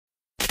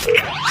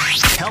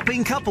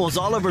Helping couples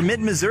all over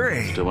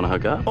mid-Missouri. Still want to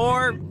hook up?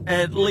 Or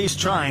at least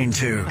trying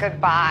to.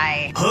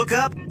 Goodbye. Hook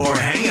up or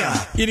hang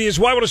up. It is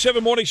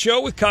Y107 Morning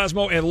Show with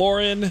Cosmo and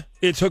Lauren.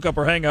 It's Hook Up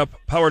or Hang Up,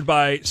 powered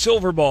by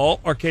Silver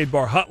Ball Arcade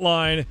Bar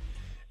Hotline.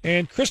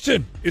 And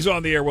Kristen is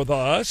on the air with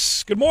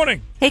us. Good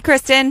morning. Hey,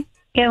 Kristen.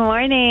 Good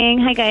morning.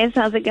 Hi, guys.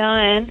 How's it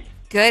going?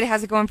 Good.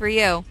 How's it going for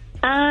you?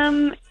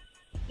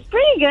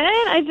 Pretty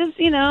good. I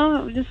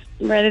just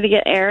ready to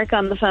get Eric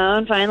on the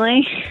phone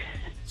finally.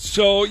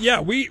 So, yeah,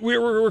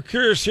 we're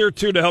curious here,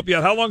 too, to help you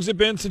out. How long has it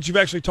been since you've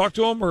actually talked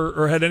to him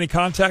or had any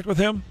contact with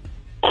him?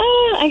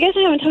 I guess I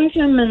haven't talked to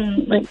him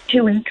in like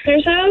 2 weeks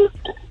or so.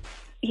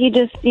 He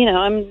just,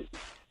 I'm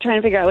trying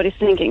to figure out what he's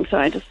thinking, so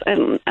I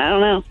don't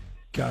know.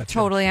 Gotcha.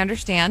 Totally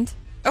understand.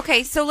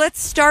 Okay, so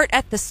let's start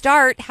at the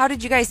start. How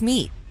did you guys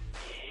meet?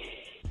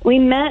 We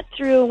met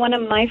through one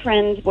of my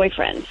friend's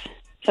boyfriends.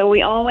 So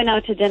we all went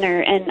out to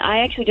dinner, and I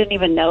actually didn't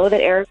even know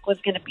that Eric was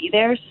going to be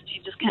there. So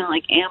she just kind of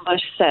like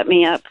set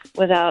me up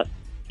without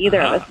either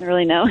of us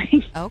really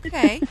knowing.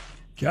 Okay.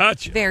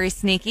 Gotcha. Very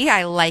sneaky.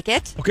 I like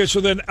it. Okay,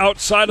 so then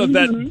outside of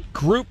that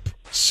group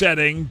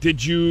setting,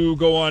 did you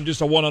go on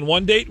just a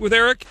one-on-one date with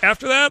Eric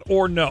after that,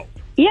 or no?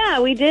 Yeah,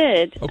 we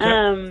did.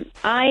 Okay.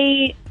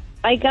 I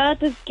got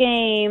this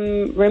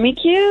game, Rummy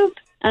Cube.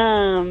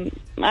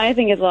 I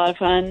think it's a lot of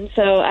fun.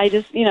 So I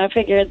just, I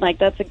figured like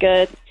that's a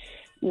good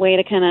way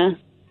to kind of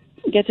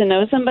get to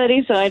know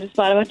somebody. So I just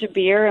bought a bunch of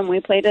beer and we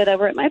played it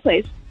over at my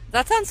place.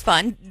 That sounds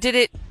fun.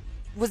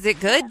 Was it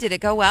good? Did it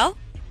go well?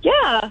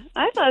 Yeah,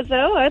 I thought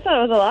so. I thought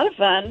it was a lot of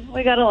fun.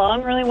 We got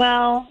along really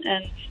well.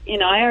 And,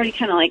 I already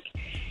kind of like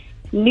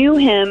knew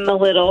him a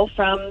little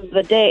from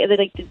the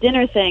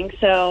dinner thing.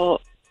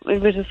 So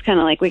it was just kind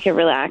of like we could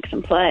relax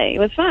and play. It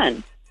was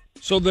fun.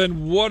 So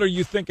then what are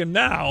you thinking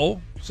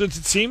now, since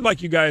it seemed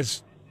like you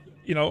guys,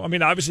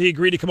 obviously he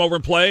agreed to come over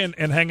and play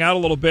and hang out a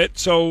little bit.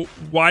 So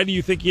why do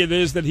you think it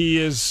is that he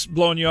is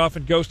blowing you off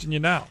and ghosting you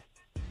now?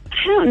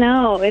 I don't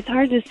know. It's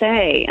hard to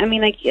say. I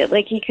mean, like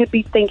he could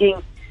be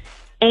thinking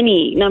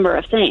any number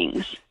of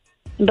things.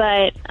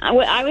 But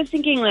I was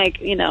thinking like,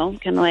 kind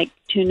of like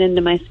tune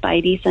into my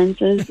spidey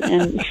senses.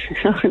 And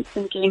I was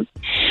thinking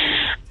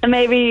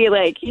maybe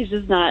like he's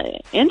just not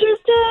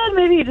interested.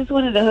 Maybe he just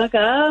wanted to hook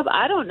up.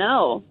 I don't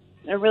know.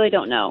 I really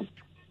don't know.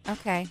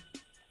 Okay.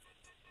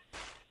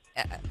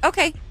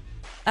 Okay.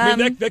 I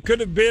mean, that could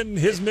have been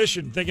his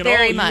mission, thinking,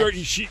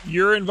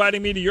 you're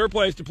inviting me to your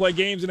place to play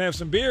games and have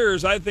some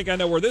beers. I think I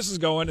know where this is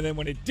going. And then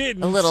when it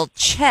didn't. A little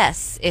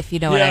chess, if you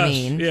know what I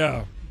mean.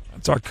 Yeah.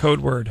 That's our code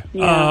word.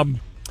 Yeah.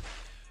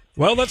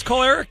 Well, let's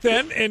call Eric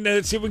then and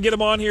see if we can get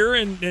him on here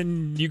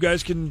and you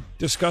guys can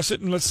discuss it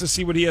and let's just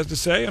see what he has to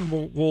say and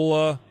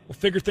we'll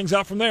figure things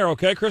out from there.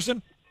 Okay,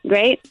 Kristen?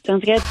 Great.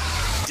 Sounds good.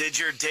 Did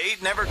your date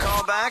never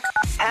call back?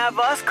 Have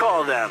us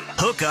call them.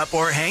 Hook up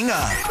or hang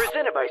up.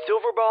 Presented by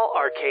Silverball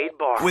Arcade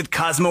Bar. With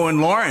Cosmo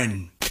and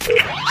Lauren.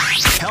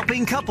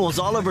 Helping couples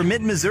all over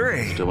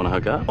mid-Missouri. Still want to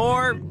hook up?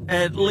 Or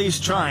at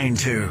least trying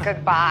to.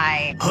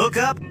 Goodbye. Hook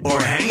up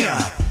or hang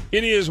up.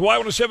 It is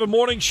Y107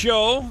 Morning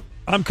Show.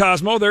 I'm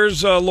Cosmo.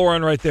 There's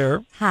Lauren right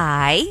there.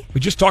 Hi. We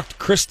just talked to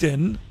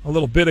Kristen a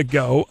little bit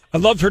ago. I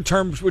loved her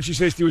term, what she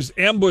says she was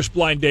ambush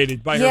blind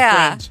dated by her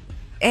friends.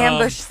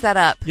 Ambush set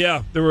up.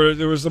 Yeah, there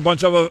was a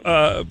bunch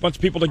of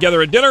people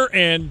together at dinner,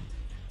 and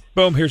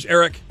boom, here's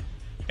Eric.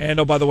 And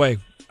oh, by the way,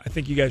 I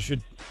think you guys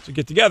should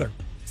get together.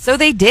 So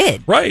they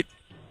did, right?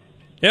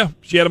 Yeah,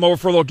 she had him over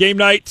for a little game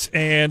night,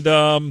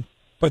 and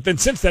but then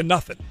since then,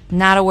 nothing.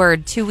 Not a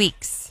word. 2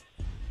 weeks.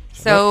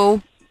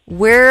 So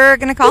we're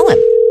gonna call him.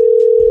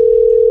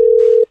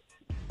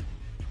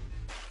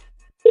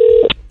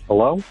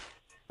 Hello?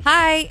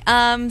 Hi.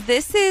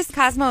 This is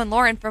Cosmo and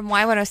Lauren from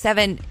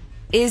Y107.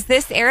 Is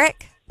this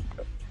Eric?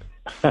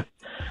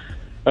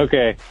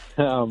 Okay.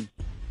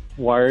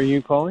 Why are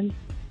you calling?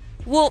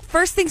 Well,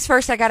 first things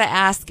first, I got to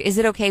ask, is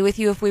it okay with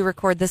you if we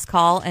record this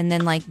call and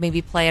then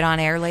maybe play it on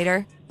air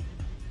later?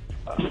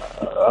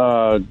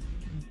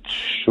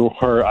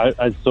 Sure.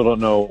 I still don't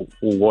know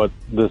what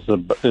this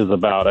is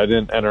about. I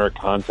didn't enter a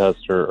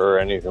contest or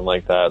anything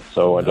like that,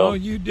 so I don't. No,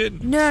 you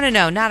didn't.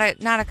 No, not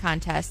a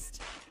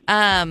contest.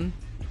 Well,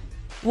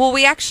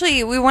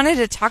 we wanted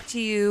to talk to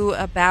you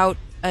about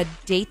a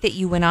date that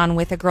you went on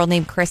with a girl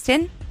named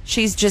Kristen.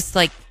 She's just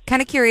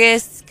kind of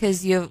curious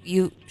because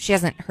she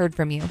hasn't heard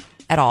from you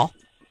at all.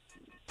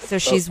 So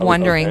she's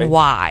wondering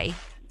why.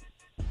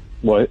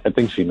 Well, I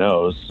think she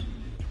knows.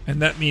 And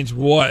that means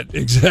what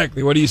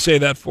exactly? What do you say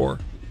that for?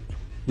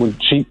 Well,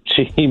 she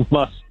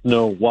must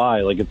know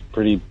why. It's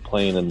pretty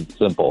plain and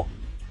simple.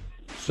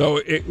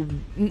 So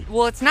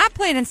it's not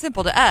plain and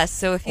simple to us.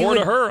 So if you or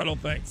to her, I don't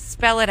think.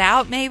 Spell it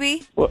out,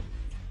 maybe. Well,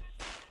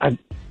 I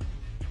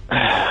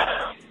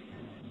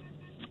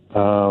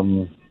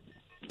don't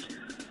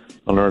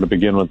know where to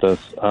begin with this.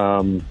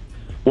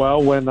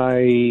 Well, when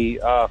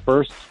I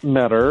first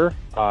met her,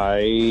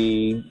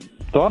 I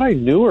thought I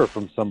knew her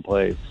from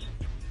someplace.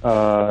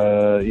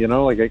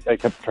 I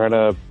kept trying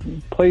to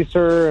place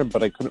her,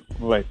 but I couldn't put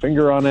my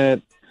finger on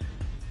it.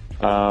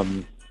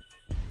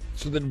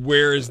 So then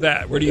where is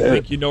that? Where do you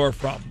think you know her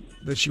from?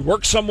 Does she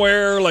work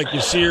somewhere? Like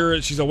you see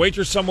her, she's a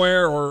waitress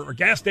somewhere or a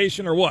gas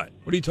station or what?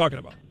 What are you talking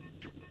about?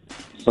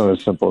 It's not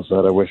as simple as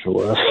that. I wish it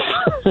was.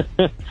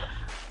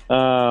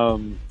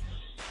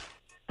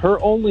 Her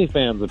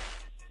OnlyFans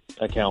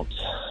account.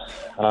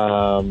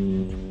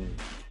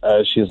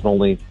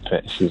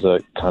 She's a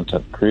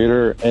content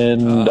creator,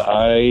 and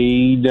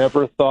I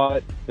never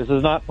thought, this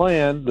is not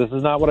planned. This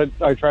is not what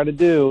I try to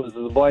do. This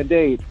is a blind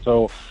date.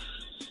 So,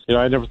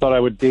 I never thought I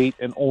would date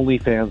an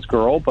OnlyFans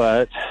girl,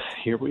 but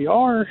here we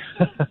are.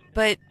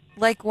 But,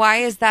 why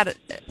is that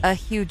a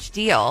huge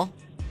deal?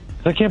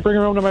 I can't bring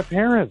her home to my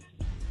parents.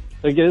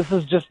 This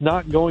is just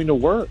not going to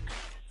work.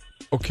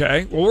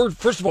 Okay. Well,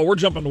 first of all, we're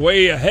jumping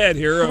way ahead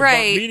here about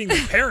Right. meeting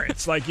the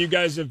parents. Like you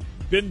guys have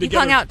been You together.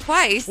 hung out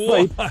twice.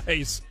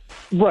 Twice.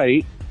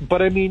 Right.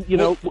 But I mean, in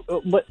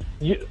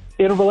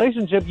a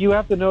relationship, you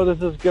have to know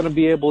this is going to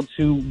be able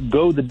to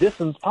go the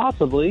distance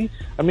possibly.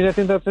 I mean, I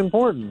think that's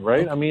important,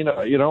 right? I mean,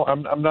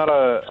 I'm not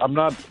a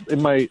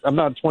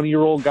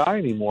 20-year-old guy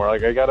anymore.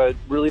 Like, I got to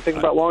really think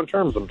about long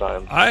term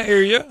sometimes. I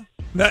hear you.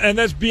 And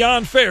that's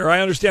beyond fair.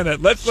 I understand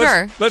that. Let's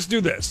do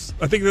this.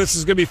 I think this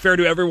is going to be fair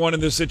to everyone in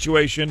this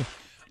situation.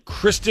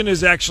 Kristen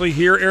is actually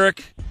here,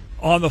 Eric,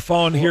 on the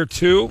phone here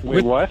too.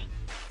 Wait, what?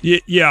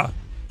 Yeah.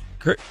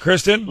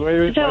 Kristen? Why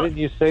didn't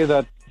you say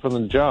that from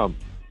the jump?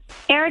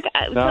 Eric,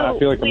 Now I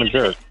feel like I'm a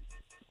jerk.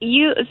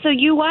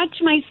 You watch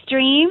my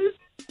stream,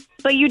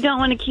 but you don't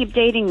want to keep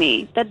dating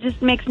me. That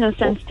just makes no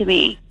sense to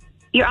me.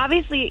 You're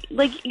obviously,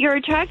 you're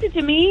attracted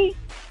to me,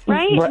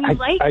 right? You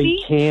like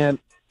me?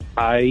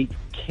 I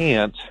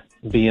can't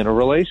be in a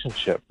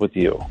relationship with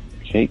you.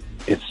 Okay?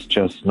 It's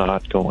just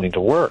not going to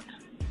work.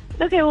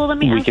 Okay, well, let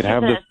me ask you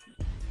have this.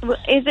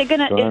 Is it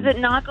ahead.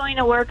 not going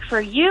to work for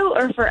you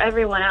or for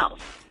everyone else?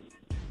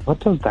 What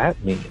does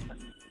that mean?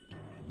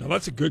 No,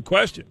 that's a good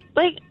question.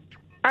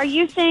 Are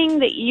you saying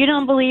that you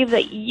don't believe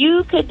that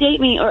you could date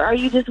me, or are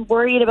you just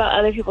worried about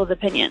other people's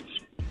opinions?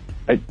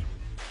 I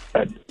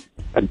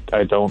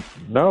don't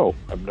know.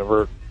 I've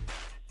never.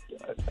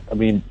 I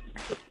mean,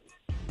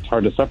 it's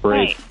hard to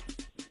separate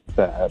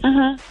that.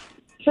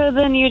 So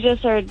then you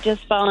are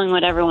just following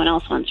what everyone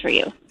else wants for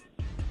you.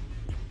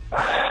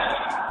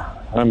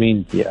 I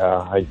mean,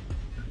 yeah.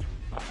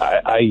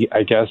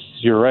 I guess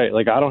you're right.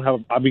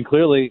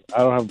 Clearly, I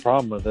don't have a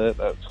problem with it.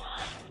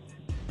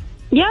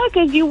 Yeah,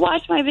 because you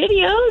watch my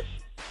videos.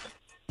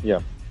 Yeah.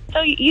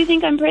 So you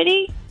think I'm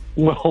pretty?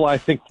 Well, I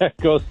think that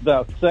goes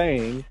without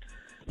saying.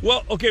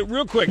 Well, okay,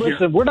 real quick Listen,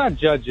 here. we're not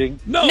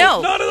judging. No,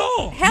 No. not at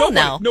all. Hell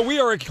no. No, we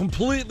are a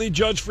completely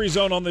judge-free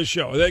zone on this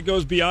show. That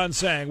goes beyond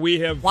saying we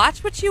have...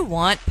 Watch what you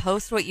want,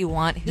 post what you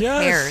want. Who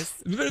cares?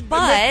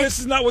 But this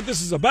is not what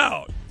this is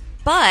about.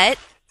 But,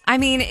 I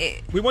mean,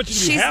 We want you to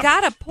be she's happy.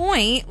 got a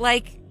point.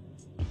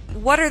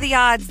 What are the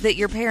odds that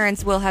your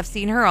parents will have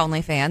seen her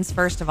OnlyFans?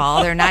 First of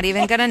all, they're not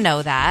even going to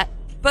know that.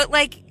 But,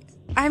 what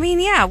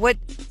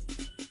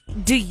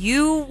do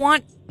you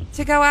want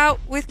to go out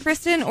with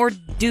Kristen, or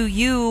do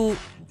you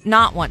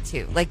not want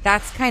to?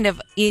 That's kind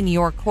of in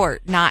your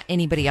court, not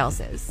anybody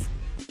else's.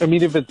 I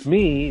mean, if it's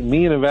me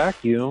in a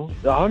vacuum,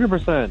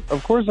 100%.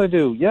 Of course I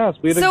do. Yes,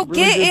 we had a really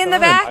get good in the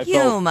time.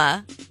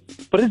 vacuum.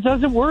 But it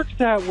doesn't work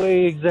that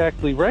way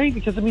exactly, right?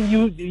 Because, I mean,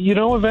 you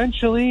know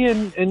eventually,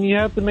 and you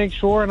have to make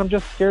sure, and I'm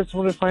just scared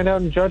someone to find out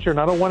and judge her, and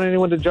I don't want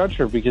anyone to judge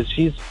her because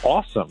she's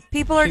awesome.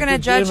 People are She's going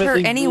to judge her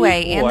legitimately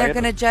anyway, really and cool. they're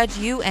going to judge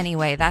you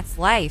anyway. That's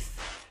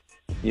life.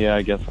 Yeah,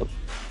 I guess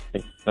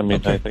I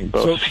mean, Okay. I think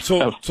both.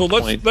 So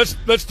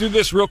let's do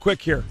this real quick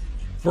here,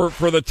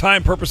 for the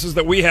time purposes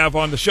that we have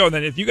on the show. And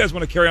then if you guys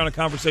want to carry on a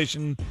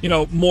conversation,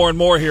 more and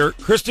more here,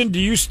 Kristen, do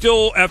you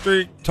still,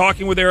 after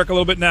talking with Eric a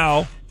little bit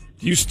now,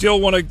 do you still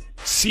want to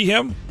see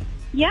him?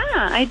 Yeah,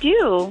 I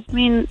do. I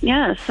mean,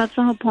 yes, that's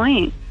the whole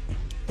point.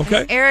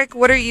 Okay. Eric,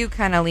 what are you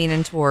kind of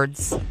leaning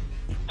towards?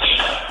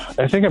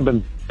 I think I've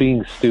been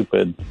being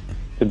stupid,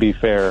 to be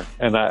fair,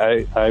 and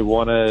I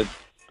want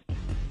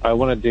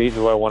to date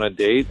who I want to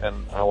date, and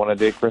I want to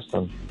date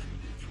Kristen.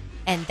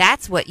 And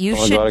that's what you Oh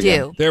my should God, again.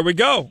 do. There we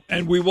go.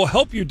 And we will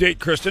help you date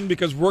Kristen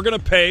because we're going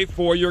to pay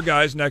for your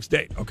guys' next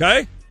date.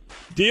 Okay?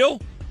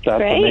 Deal? That's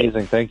Great.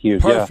 amazing. Thank you.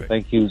 Perfect. Yeah,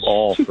 thank you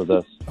all for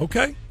this.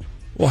 Okay.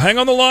 Well, hang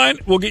on the line.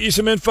 We'll get you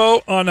some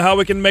info on how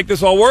we can make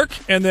this all work.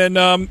 And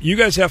then you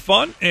guys have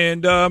fun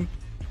and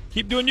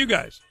keep doing you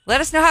guys.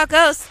 Let us know how it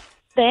goes.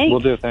 Thanks. We'll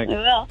do. Thanks. I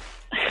will.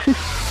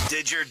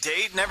 Did your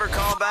date never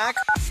call back?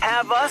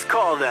 Have us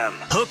call them.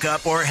 Hook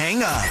up or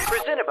hang up.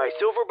 Presented by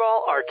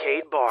Silverball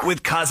Arcade Bar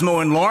with Cosmo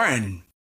and Lauren.